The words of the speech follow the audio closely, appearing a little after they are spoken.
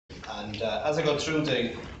And as I go through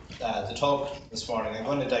the talk this morning, I'm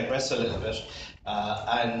going to digress a little bit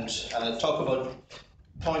and talk about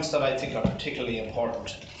points that I think are particularly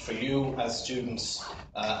important for you as students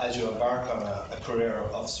as you embark on a career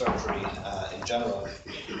of surgery in general.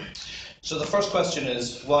 So the first question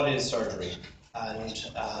is, what is surgery? And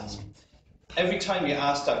every time you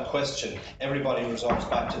ask that question, everybody resorts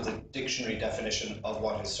back to the dictionary definition of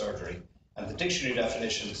what is surgery. And the dictionary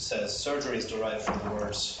definition says surgery is derived from the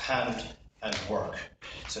words hand and work.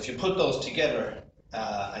 So if you put those together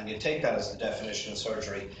and you take that as the definition of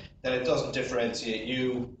surgery, then it doesn't differentiate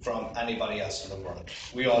you from anybody else in the world.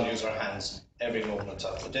 We all use our hands every moment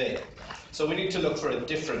of the day. So we need to look for a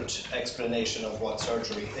different explanation of what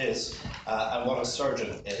surgery is and what a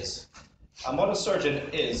surgeon is. And what a surgeon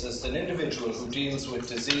is an individual who deals with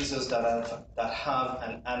diseases that have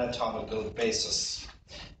an anatomical basis.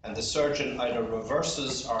 And the surgeon either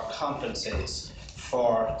reverses or compensates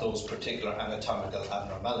for those particular anatomical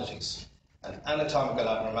abnormalities. And anatomical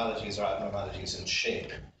abnormalities are abnormalities in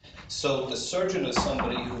shape. So the surgeon is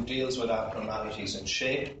somebody who deals with abnormalities in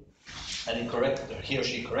shape, and he or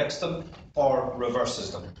she corrects them or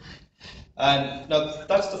reverses them. And now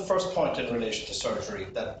that's the first point in relation to surgery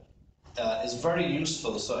that is very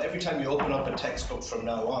useful. So every time you open up a textbook from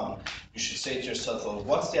now on, you should say to yourself, well,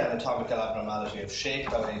 what's the anatomical abnormality of shape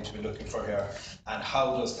that I need to be looking for here, and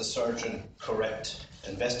how does the surgeon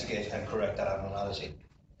investigate and correct that abnormality?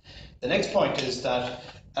 The next point is that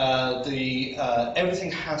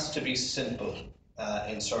everything has to be simple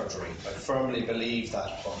in surgery. I firmly believe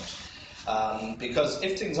that point. Because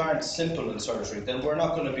if things aren't simple in surgery, then we're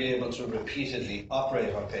not going to be able to repeatedly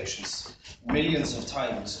operate on patients millions of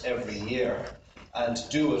times every year and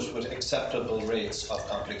do it with acceptable rates of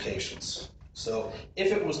complications. So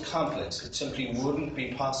if it was complex, it simply wouldn't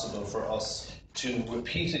be possible for us to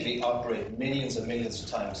repeatedly operate millions and millions of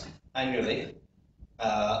times annually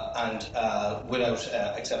and without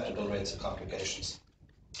acceptable rates of complications.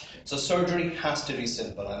 So surgery has to be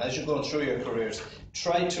simple, and as you go through your careers,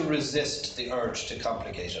 try to resist the urge to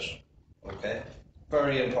complicate it. Okay?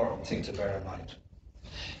 Very important thing to bear in mind.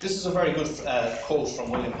 This is a very good quote from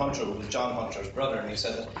William Hunter, who was John Hunter's brother, and he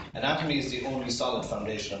said that anatomy is the only solid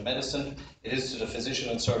foundation of medicine. It is to the physician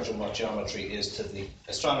and surgeon what geometry is to the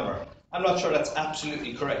astronomer. I'm not sure that's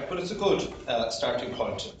absolutely correct, but it's a good starting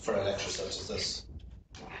point for a lecture such as this.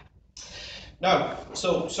 Now,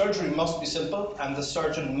 so surgery must be simple, and the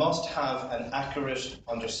surgeon must have an accurate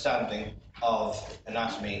understanding of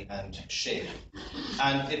anatomy and shape.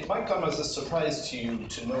 And it might come as a surprise to you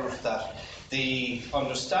to note that the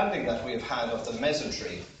understanding that we've had of the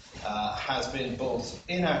mesentery has been both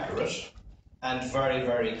inaccurate and very,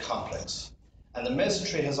 very complex. And the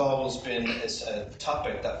mesentery has always been a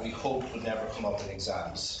topic that we hoped would never come up in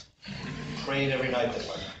exams. Prayed every night that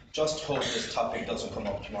I just hope this topic doesn't come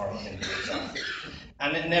up tomorrow in the exam.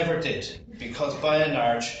 And it never did, because by and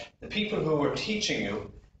large, the people who were teaching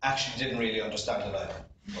you actually didn't really understand it either.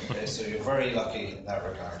 Okay, so you're very lucky in that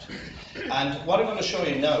regard. And what I'm going to show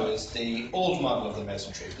you now is the old model of the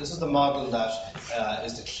mesentery. This is the model that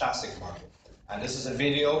is the classic model. And this is a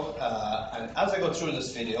video, and as I go through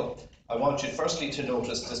this video, I want you firstly to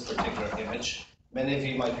notice this particular image. Many of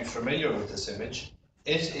you might be familiar with this image.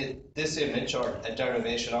 This image, or a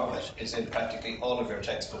derivation of it, is in practically all of your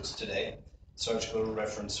textbooks today. Surgical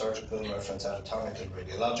reference, anatomical, and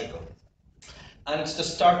radiological. And it's the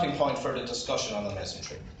starting point for the discussion on the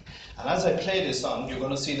mesentery. And as I play this on, you're going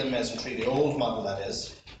to see the mesentery, the old model that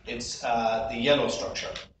is. It's the yellow structure.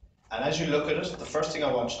 And as you look at it, the first thing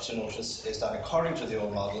I want you to notice is that according to the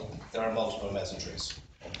old model, there are multiple mesenteries.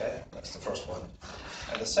 Okay, that's the first point.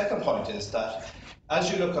 And the second point is that as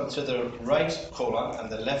you look onto the right colon and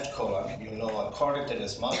the left colon, you know according to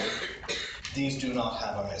this model, these do not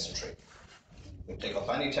have a mesentery. You can pick up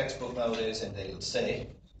any textbook nowadays and they'll say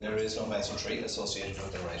there is no mesentery associated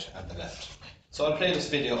with the right and the left. So I'll play this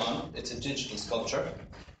video on. It's a digital sculpture.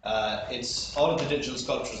 It's all of the digital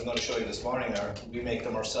sculptures I'm going to show you this morning we make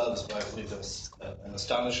them ourselves by an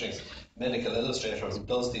astonishing medical illustrator who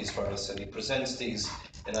does these for us, and he presents these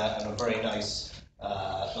in a very nice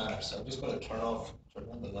manner. So I'm just going to turn on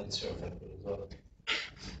the lights here as well.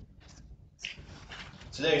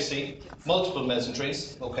 So there you see multiple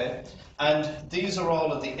mesenteries, okay, and these are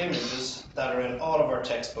all of the images that are in all of our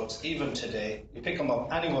textbooks, even today. You pick them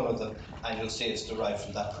up, any one of them, and you'll see it's derived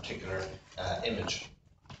from that particular image.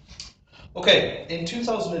 Okay, in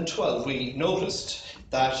 2012 we noticed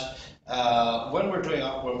that when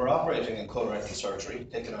we're operating in colorectal surgery,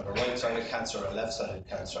 taking out a right-sided cancer or a left-sided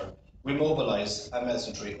cancer, we mobilize a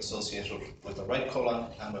mesentery associated with the right colon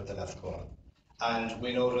and with the left colon. And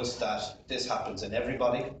we noticed that this happens in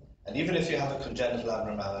everybody, And even if you have a congenital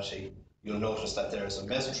abnormality, you'll notice that there is a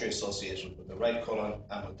mesentery associated with the right colon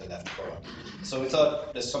and with the left colon. So we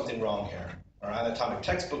thought there's something wrong here. Our anatomic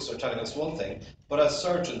textbooks are telling us one thing, but as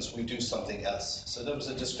surgeons we do something else. So there was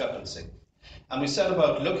a discrepancy. And we set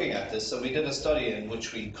about looking at this, and we did a study in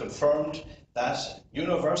which we confirmed that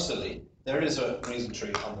universally there is a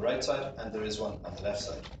mesentery on the right side and there is one on the left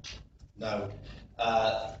side. Now,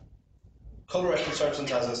 colorectal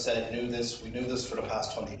surgeons, as I said, knew this. We knew this for the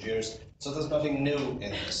past 100 years, so there's nothing new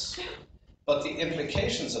in this. But the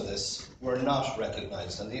implications of this were not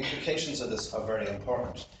recognized, and the implications of this are very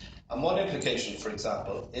important. And one implication, for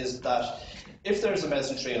example, is that if there's a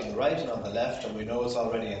mesentery on the right and on the left, and we know it's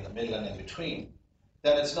already in the middle and in between,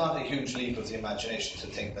 then it's not a huge leap of the imagination to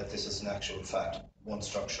think that this is in actual fact one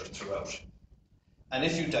structure throughout. And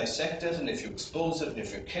if you dissect it, and if you expose it, and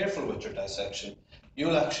if you're careful with your dissection,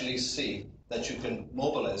 you'll actually see that you can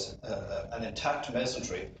mobilize an intact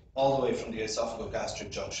mesentery all the way from the esophagogastric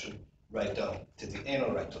junction right down to the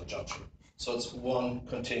anal rectal junction. So it's one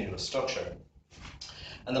continuous structure.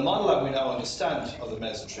 And the model that we now understand of the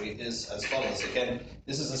mesentery is as follows. Again,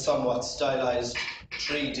 this is a somewhat stylized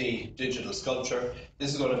 3D digital sculpture.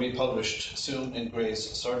 This is going to be published soon in Gray's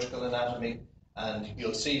Surgical Anatomy, and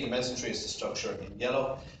you'll see the mesentery is the structure in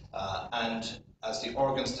yellow, and as the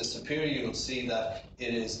organs disappear, you'll see that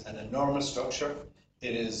it is an enormous structure.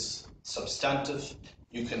 It is substantive.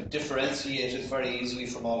 You can differentiate it very easily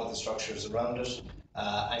from all of the structures around it.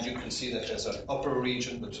 And you can see that there's an upper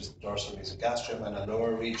region, which is the dorsal mesogastrium, and a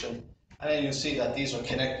lower region. And then you see that these are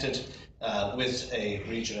connected with a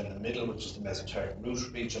region in the middle, which is the mesenteric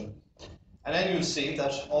root region. And then you'll see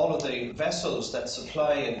that all of the vessels that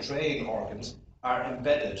supply and drain organs are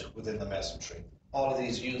embedded within the mesentery. All of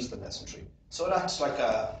these use the mesentery. So it acts like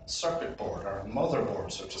a circuit board, or a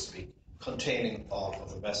motherboard, so to speak, containing all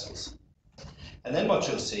of the vessels. And then what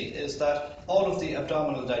you'll see is that all of the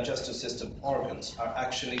abdominal digestive system organs are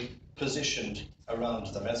actually positioned around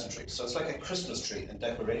the mesentery. So it's like a Christmas tree in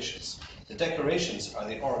decorations. The decorations are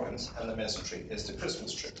the organs, and the mesentery is the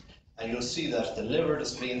Christmas tree. And you'll see that the liver, the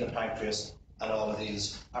spleen, the pancreas, and all of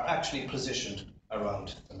these are actually positioned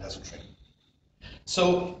around the mesentery.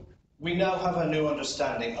 So we now have a new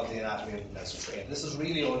understanding of the anatomy of the mesentery. And this is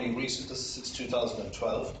really only recent. This is since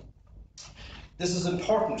 2012. This is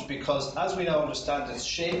important because as we now understand its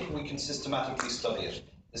shape, we can systematically study it.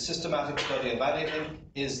 The systematic study of anything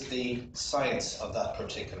is the science of that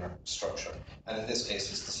particular structure, and in this case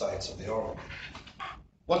it's the science of the organ.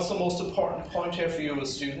 What's the most important point here for you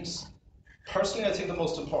as students? Personally, I think the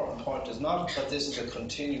most important point is not that this is a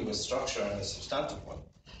continuous structure and a substantive one.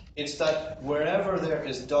 It's that wherever there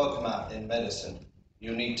is dogma in medicine,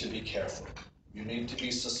 you need to be careful. You need to be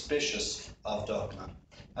suspicious of dogma.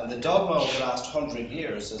 And the dogma over the last 100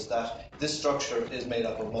 years is that this structure is made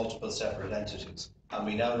up of multiple separate entities. And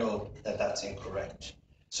we now know that that's incorrect.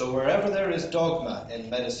 So wherever there is dogma in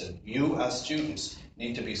medicine, you as students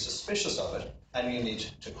need to be suspicious of it, and you need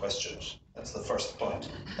to question it. That's the first point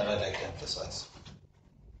that I'd like to emphasize.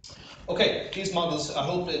 Okay, these models, I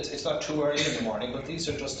hope it's not too early in the morning, but these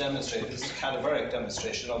are just demonstrated. This is a cadaveric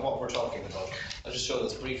demonstration of what we're talking about. I'll just show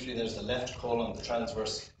this briefly. There's the left colon, the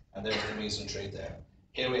transverse, and there's the mesentery there.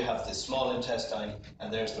 Here we have the small intestine,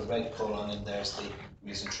 and there's the right colon, and there's the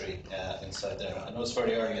mesentery inside there. I know it's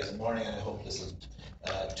very early in the morning, and I hope this isn't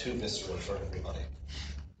too visceral for everybody.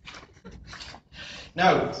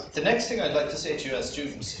 Now, the next thing I'd like to say to you as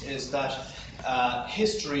students is that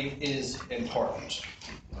history is important.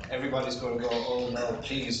 Everybody's going to go, oh no,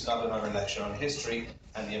 please, not another lecture on history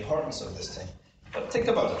and the importance of this thing. But think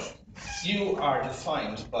about it. You are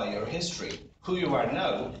defined by your history. Who you are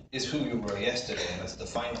now is who you were yesterday, and it's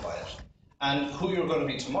defined by it. And who you're going to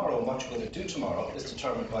be tomorrow and what you're going to do tomorrow is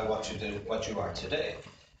determined by what you are today.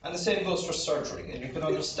 And the same goes for surgery. And you can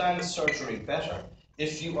understand surgery better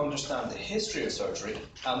if you understand the history of surgery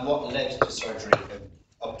and what led to surgery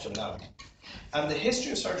up to now. And the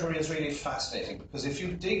history of surgery is really fascinating because if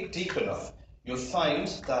you dig deep enough, you'll find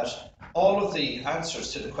that all of the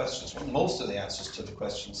answers to the questions, well, most of the answers to the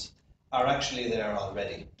questions, are actually there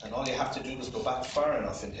already. And all you have to do is go back far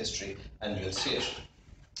enough in history and you'll see it.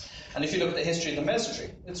 And if you look at the history of the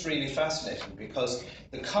mesentery, it's really fascinating because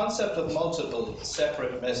the concept of multiple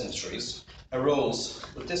separate mesenteries arose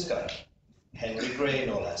with this guy, Henry Gray,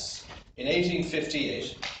 no less. In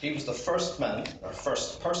 1858, he was the first man, or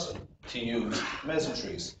first person, to use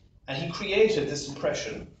mesenteries. And he created this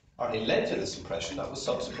impression, or he led to this impression that was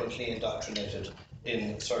subsequently indoctrinated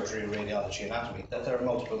in surgery, radiology, anatomy, that there are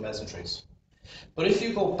multiple mesenteries. But if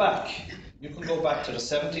you go back, you can go back to the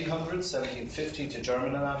 1700s, 1750 to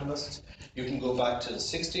German anatomists. You can go back to the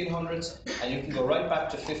 1600s, and you can go right back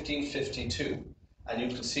to 1552, and you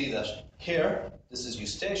can see that here, this is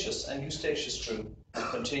Eustachius, and Eustachius drew a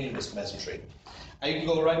continuous mesentery. And you can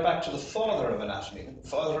go right back to the father of anatomy. The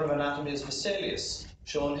father of anatomy is Vesalius,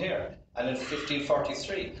 shown here. And in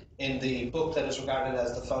 1543, in the book that is regarded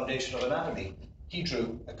as the foundation of anatomy, he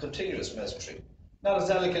drew a continuous mesentery. Not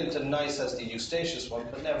as elegant and nice as the Eustachius one,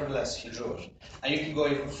 but nevertheless he drew it. And you can go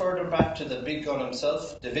even further back to the big gun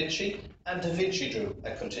himself, Da Vinci, and Da Vinci drew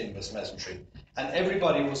a continuous mesentery. And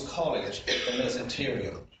everybody was calling it the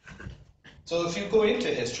mesenterium. So if you go into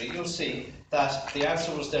history, you'll see that the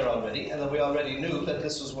answer was there already, and that we already knew that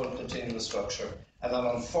this was one continuous structure, and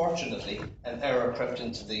that unfortunately an error crept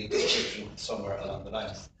into the description somewhere along the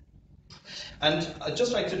line. And I'd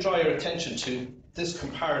just like to draw your attention to this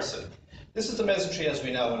comparison. This is the mesentery as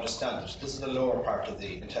we now understand it. This is the lower part of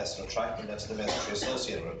the intestinal tract, and that's the mesentery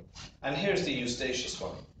associated with it. And here's the Eustachius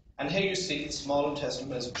one. And here you see the small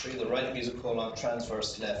intestinal mesentery, the right mesocolon,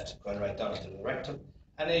 transverse left, going right down into the rectum.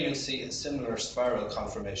 And here you'll see a similar spiral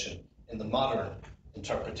conformation in the modern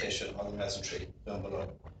interpretation of the mesentery down below.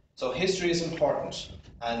 So history is important,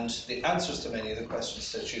 and the answers to many of the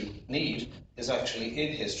questions that you need is actually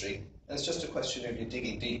in history, and it's just a question of you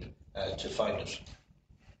digging deep to find it.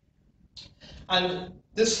 And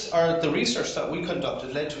the research that we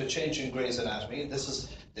conducted led to a change in Gray's anatomy. This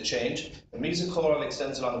is the change. The mesocolon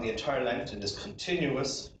extends along the entire length and is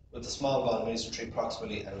continuous with the small bowel mesentery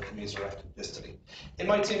proximally and with the mesorectum distally. It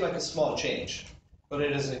might seem like a small change, but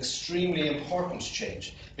it is an extremely important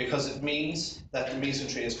change because it means that the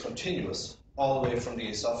mesentery is continuous all the way from the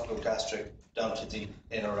esophagogastric down to the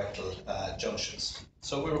inner rectal junctions.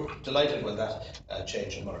 So we were delighted when that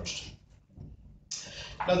change emerged.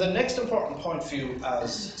 Now the next important point for you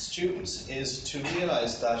as students is to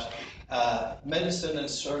realize that medicine and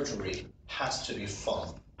surgery has to be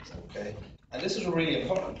fun, okay? And this is a really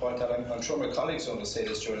important point, and I'm sure my colleagues are going to say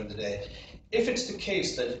this during the day. If it's the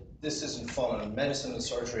case that this isn't fun and medicine and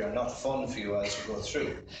surgery are not fun for you as you go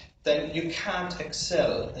through, then you can't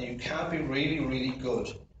excel and you can't be really, really good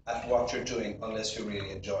at what you're doing unless you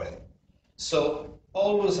really enjoy it. So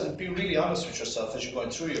always, and be really honest with yourself as you're going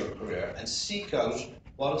through your career, and seek out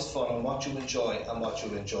what is fun and what you enjoy and what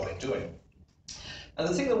you enjoy doing. And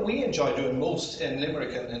the thing that we enjoy doing most in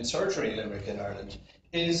Limerick and in surgery in Limerick in Ireland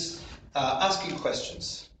is asking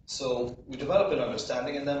questions. So we develop an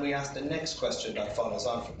understanding, and then we ask the next question that follows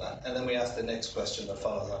on from that, and then we ask the next question that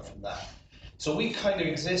follows on from that. So we kind of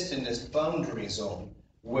exist in this boundary zone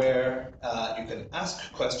where you can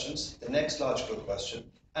ask questions, the next logical question,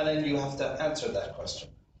 and then you have to answer that question.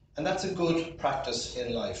 And that's a good practice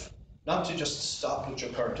in life, not to just stop with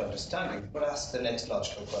your current understanding, but ask the next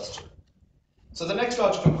logical question. So the next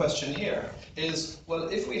logical question here is, well,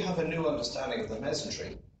 if we have a new understanding of the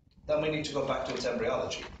mesentery, then we need to go back to its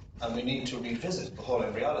embryology, and we need to revisit the whole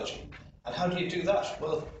embryology. And how do you do that?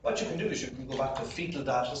 Well, what you can do is you can go back to fetal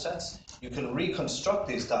data sets, you can reconstruct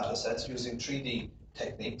these data sets using 3D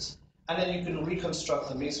techniques, and then you can reconstruct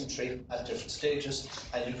the mesentery at different stages,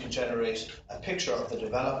 and you can generate a picture of the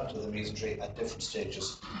development of the mesentery at different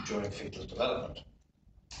stages during fetal development.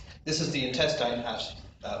 This is the intestine at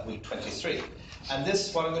week 23. And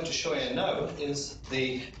this, what I'm going to show you now, is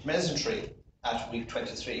the mesentery at week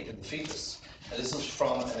 23 in the fetus. And this is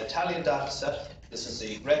from an Italian data set. This is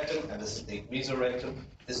the rectum, and this is the mesorectum.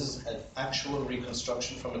 This is an actual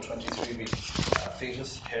reconstruction from a 23-week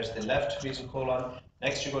fetus. Here's the left mesocolon.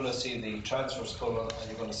 Next, you're going to see the transverse colon, and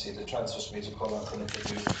you're going to see the transverse mesocolon come into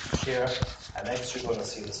view here. And next, you're going to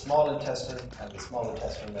see the small intestine and the small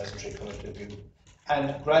intestinal mesentery come into view.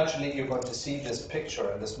 And gradually, you're going to see this picture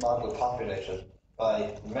and this model populated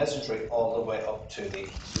by mesentery all the way up to the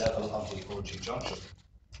level of the OG junction.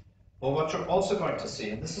 But what you're also going to see,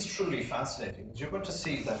 and this is truly fascinating, is you're going to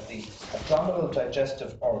see that the abdominal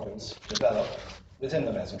digestive organs develop within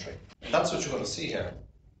the mesentery. That's what you're going to see here.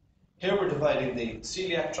 Here we're dividing the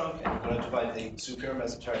celiac trunk, and we're going to divide the superior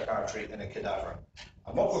mesenteric artery in a cadaver.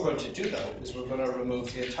 And what we're going to do now is we're going to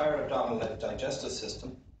remove the entire abdominal digestive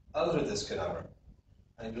system out of this cadaver.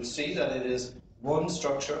 And you'll see that it is one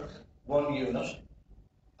structure, one unit,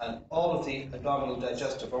 and all of the abdominal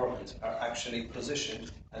digestive organs are actually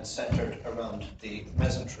positioned and centered around the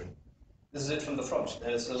mesentery. This is it from the front.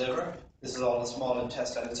 There's the liver, this is all the small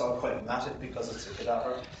intestine, it's all quite matted because it's a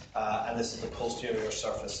cadaver, and this is the posterior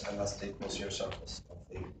surface, and that's the posterior surface of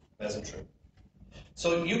the mesentery.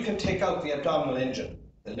 So you can take out the abdominal engine,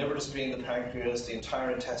 the liver, the spleen, the pancreas, the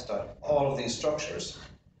entire intestine, all of these structures,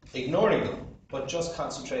 ignoring them, but just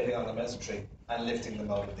concentrating on the mesentery and lifting them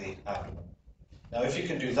out of the abdomen. Now, if you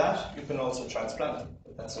can do that, you can also transplant them,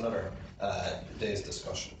 but that's another day's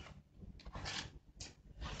discussion.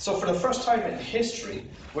 So for the first time in history,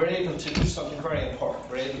 we're able to do something very important.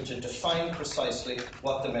 We're able to define precisely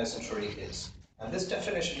what the mesentery is. And this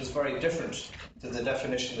definition is very different to the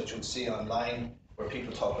definition that you'll see online, where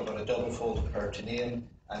people talk about a double-folded peritoneum,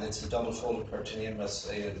 and it's a double-folded peritoneum that's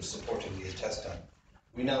supporting the intestine.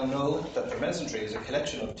 We now know that the mesentery is a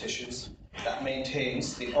collection of tissues that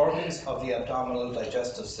maintains the organs of the abdominal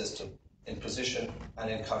digestive system in position and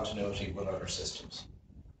in continuity with other systems.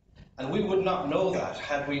 And we would not know that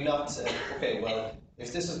had we not said, okay, well,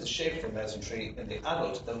 if this is the shape of the mesentery in the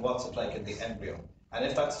adult, then what's it like in the embryo? And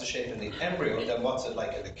if that's the shape in the embryo, then what's it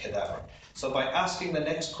like in the cadaver? So by asking the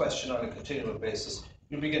next question on a continual basis,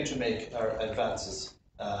 you begin to make our advances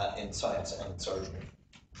in science and in surgery.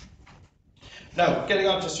 Now, getting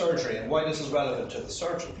on to surgery and why this is relevant to the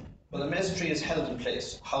surgeon. Well, the mesentery is held in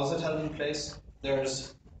place. How is it held in place?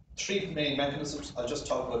 There's three main mechanisms. I'll just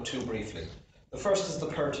talk about two briefly. The first is the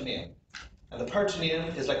peritoneum. And the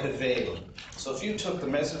peritoneum is like a veil. So if you took the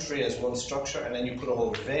mesentery as one structure and then you put a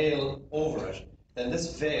whole veil over it, then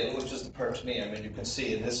this veil, which is the peritoneum, and you can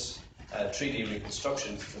see in this 3D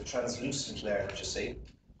reconstruction, the translucent layer that you see,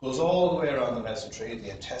 goes all the way around the mesentery,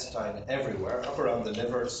 the intestine everywhere, up around the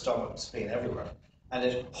liver, stomach, spleen, everywhere. And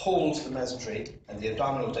it holds the mesentery and the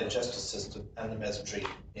abdominal digestive system and the mesentery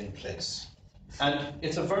in place. And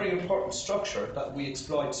it's a very important structure that we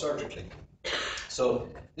exploit surgically. So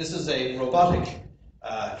this is a robotic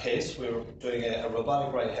case. We're doing a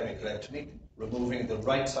robotic right hemicolectomy, removing the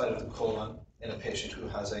right side of the colon in a patient who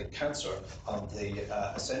has a cancer on the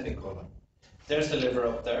ascending colon. There's the liver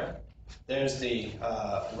up there. There's the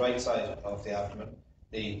right side of the abdomen.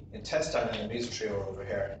 The intestine and the mesentery are over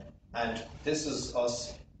here. And this is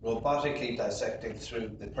us robotically dissecting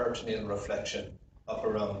through the peritoneal reflection up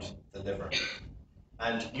around the liver.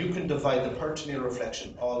 And you can divide the peritoneal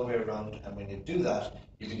reflection all the way around, and when you do that,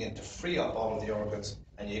 you begin to free up all of the organs,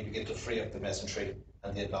 and you begin to free up the mesentery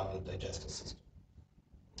and the abdominal digestive system.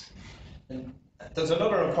 And there's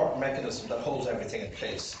another important mechanism that holds everything in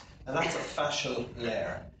place, and that's a fascial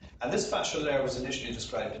layer. And this fascial layer was initially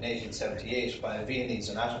described in 1878 by a Viennese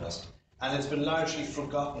anatomist, and it's been largely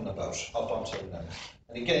forgotten about up until now.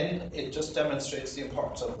 And again, it just demonstrates the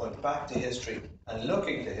importance of going back to history and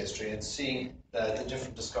looking to history and seeing the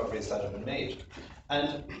different discoveries that have been made.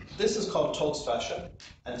 And this is called Toth's fascia,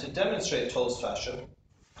 and to demonstrate Toth's fascia,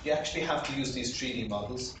 you actually have to use these 3D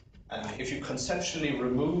models. And if you conceptually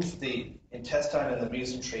remove the intestine and the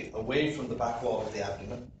mesentery away from the back wall of the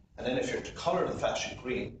abdomen, and then if you're to colour the fascia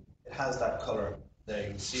green, it has that colour there. You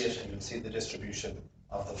can see it, and you can see the distribution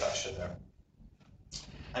of the fascia there.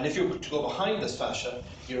 And if you were to go behind this fascia,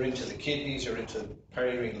 you're into the kidneys, you're into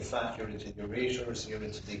perirenal fat, you're into the ureters, you're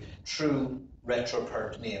into the true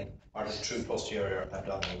retroperitoneum, or the true posterior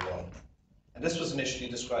abdominal wall. And this was initially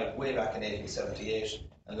described way back in 1878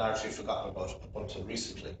 and largely forgotten about up until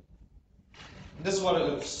recently. And this is what it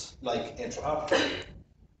looks like intraoperatively.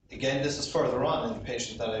 Again, this is further on in the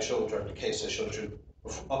patient that I showed, or the case I showed you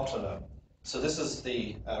up to now. So this is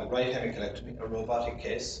the right hemicolectomy, a robotic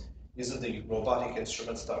case. These are the robotic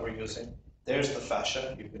instruments that we're using. There's the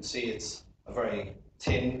fascia. You can see it's a very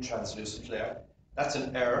thin, translucent layer. That's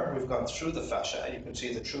an error. We've gone through the fascia, and you can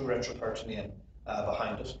see the true retroperitoneum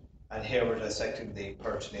behind it. And here we're dissecting the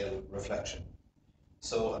peritoneal reflection.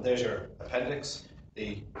 So there's your appendix.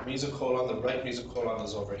 The mesocolon, the right mesocolon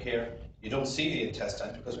is over here. You don't see the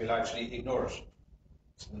intestine because we largely ignore it.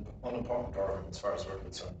 It's an unimportant organ as far as we're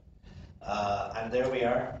concerned. And there we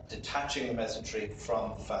are, detaching the mesentery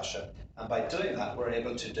from the fascia. And by doing that, we're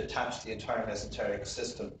able to detach the entire mesenteric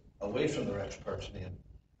system away from the retroperitoneum.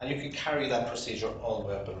 And you can carry that procedure all the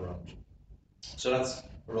way up and around. So that's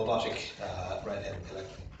a robotic right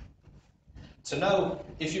hemicolectomy. So now,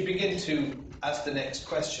 if you begin to ask the next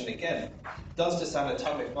question again, does this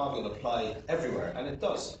anatomic model apply everywhere? And it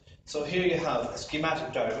does. So here you have a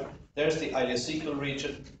schematic diagram. There's the ileocecal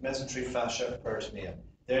region, mesentery, fascia, peritoneum.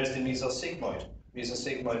 There's the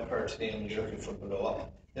mesosigmoid peritoneum, you're looking from below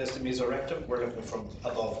up. There's the mesorectum, we're looking from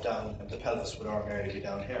above down, and the pelvis would ordinarily be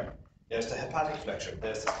down here. There's the hepatic flexure,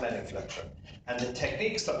 there's the splenic flexure. And the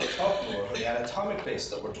techniques that we're talking about, or the anatomic base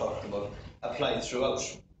that we're talking about, apply throughout.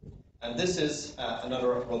 And this is another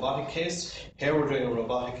robotic case. Here we're doing a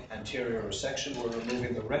robotic anterior resection. We're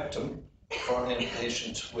removing the rectum for a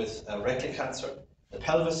patient with rectal cancer. The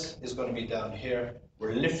pelvis is going to be down here.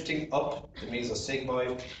 We're lifting up the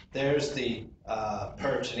mesosigmoid. There's the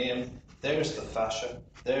peritoneum. There's the fascia.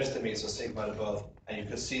 There's the mesosigmoid above. And you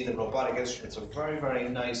can see the robotic instruments are very, very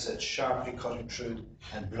nice at sharply cutting through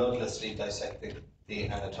and bloodlessly dissecting the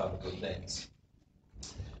anatomical planes.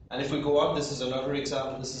 And if we go on, this is another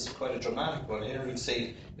example. This is quite a dramatic one. Here we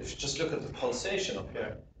see, if you just look at the pulsation up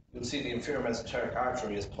here, you'll see the inferior mesenteric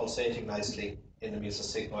artery is pulsating nicely in the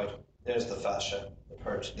mesosigmoid. There's the fascia, the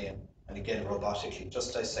peritoneum, and again robotically,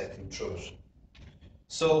 just dissecting through it.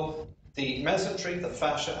 So the mesentery, the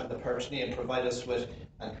fascia, and the peritoneum provide us with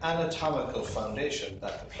an anatomical foundation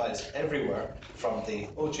that applies everywhere from the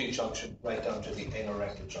OG junction right down to the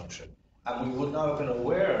anorectal junction. And we would not have been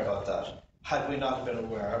aware about that had we not been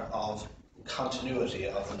aware of the continuity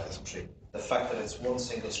of the mesentery, the fact that it's one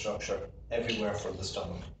single structure everywhere from the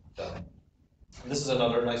stomach down. And this is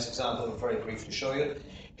another nice example I'll very briefly show you.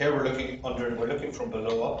 Here we're looking from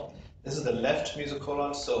below up. This is the left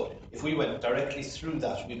mesocolon, so if we went directly through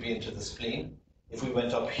that, we'd be into the spleen. If we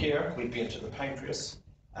went up here, we'd be into the pancreas.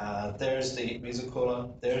 There's the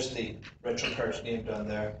mesocolon, there's the retroperitoneum down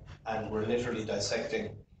there, and we're literally dissecting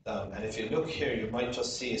down. And if you look here, you might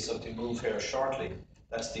just see something move here shortly.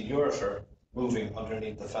 That's the ureter moving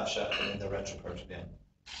underneath the fascia and in the retroperitoneum.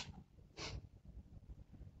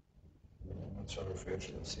 That's sort of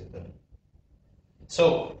you'll see it then.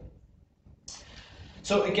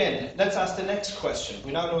 So again, let's ask the next question.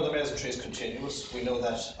 We now know the mesentery is continuous. We know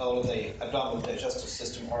that all of the abdominal digestive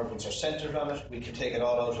system organs are centered on it. We can take it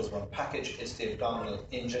all out as one package. It's the abdominal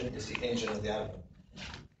engine, it's the engine of the abdomen.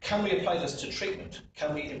 Can we apply this to treatment?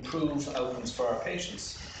 Can we improve outcomes for our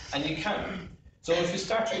patients? And you can. So if you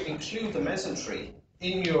start to include the mesentery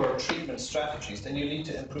in your treatment strategies, then you lead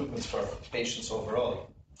to improvements for patients overall.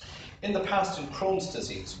 In the past, in Crohn's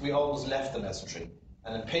disease, we always left the mesentery.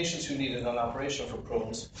 And in patients who needed an operation for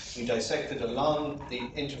Crohn's, we dissected along the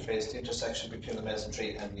interface, the intersection between the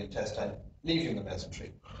mesentery and the intestine, leaving the mesentery.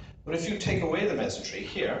 But if you take away the mesentery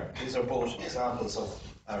here, these are both examples of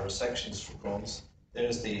resections for Crohn's.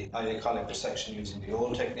 There's the ileocolic resection using the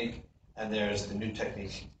old technique, and there's the new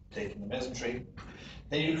technique taking the mesentery.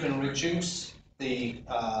 Then you can reduce the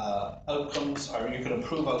outcomes, or you can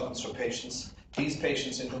improve outcomes for patients. These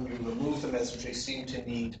patients in whom you remove the mesentery seem to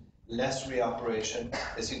need less reoperation,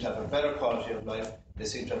 they seem to have a better quality of life, they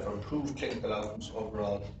seem to have improved clinical outcomes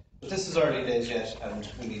overall. But this is early days yet, and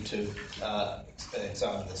we need to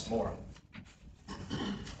examine this more.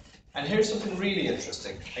 And here's something really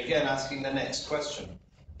interesting, again asking the next question.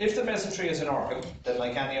 If the mesentery is an organ, then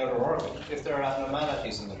like any other organ, if there are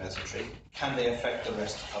abnormalities in the mesentery, can they affect the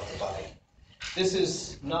rest of the body? This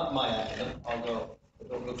is not my abdomen, although it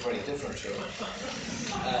don't look very different here.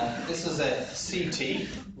 This is a CT,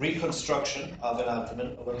 reconstruction of an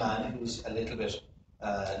abdomen of a man who's a little bit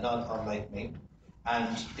not unlike me.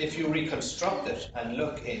 And if you reconstruct it and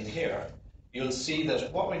look in here, you'll see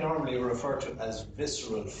that what we normally refer to as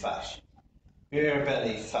visceral fat, bare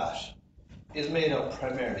belly fat, is made up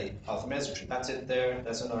primarily of mesentery. That's it there,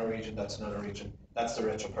 that's another region, that's another region, that's the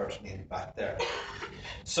retroperitoneum back there.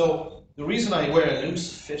 So the reason I wear a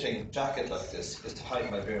loose-fitting jacket like this is to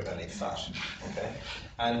hide my bare belly fat, okay?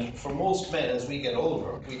 And for most men, as we get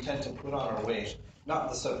older, we tend to put on our weight, not in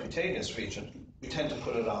the subcutaneous region, we tend to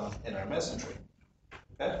put it on in our mesentery,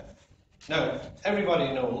 okay? Now,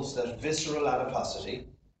 everybody knows that visceral adiposity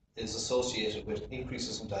is associated with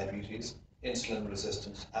increases in diabetes, insulin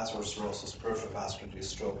resistance, atherosclerosis, peripheral vascular disease,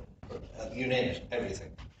 stroke, you name it,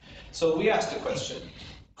 everything. So we asked the question,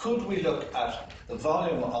 could we look at the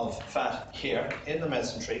volume of fat here in the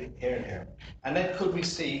mesentery, here and here, and then could we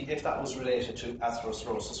see if that was related to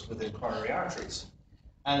atherosclerosis within coronary arteries?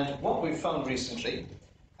 And what we've found recently,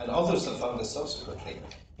 and others have found this subsequently,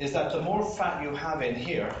 is that the more fat you have in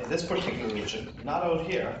here, in this particular region, not out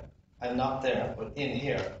here and not there, but in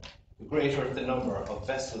here, the greater the number of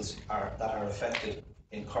vessels that are affected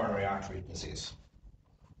in coronary artery disease.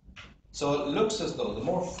 So it looks as though the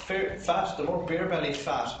more fat, the more bare belly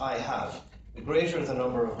fat I have, the greater the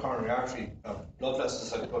number of coronary artery blood vessels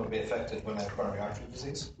that are going to be affected when I have coronary artery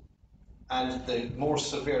disease, and the more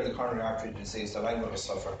severe the coronary artery disease that I'm going to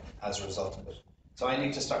suffer as a result of it. So I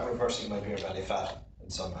need to start reversing my bare belly fat in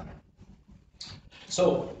some manner.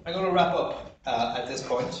 So I'm going to wrap up at this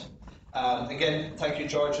point. Again, thank you,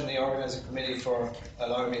 George, and the organising committee for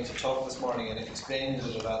allowing me to talk this morning and explain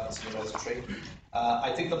the developments in the mesentery.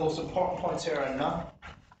 I think the most important points here are not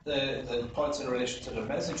the points in relation to the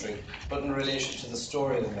mesentery, but in relation to the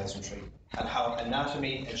story of the mesentery and how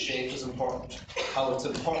anatomy and shape is important, how it's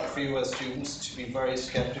important for you as students to be very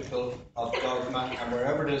skeptical of dogma, and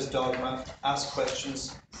wherever there's dogma, ask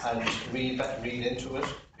questions and read into it,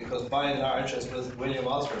 because by and large, as William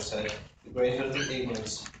Osler said, the greater the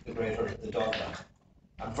ignorance, the greater the dogma.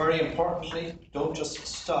 And very importantly, don't just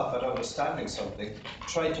stop at understanding something,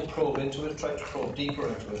 try to probe into it, try to probe deeper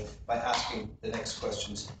into it by asking the next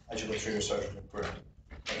questions as you go through your surgical career.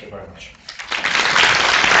 Thank you very much.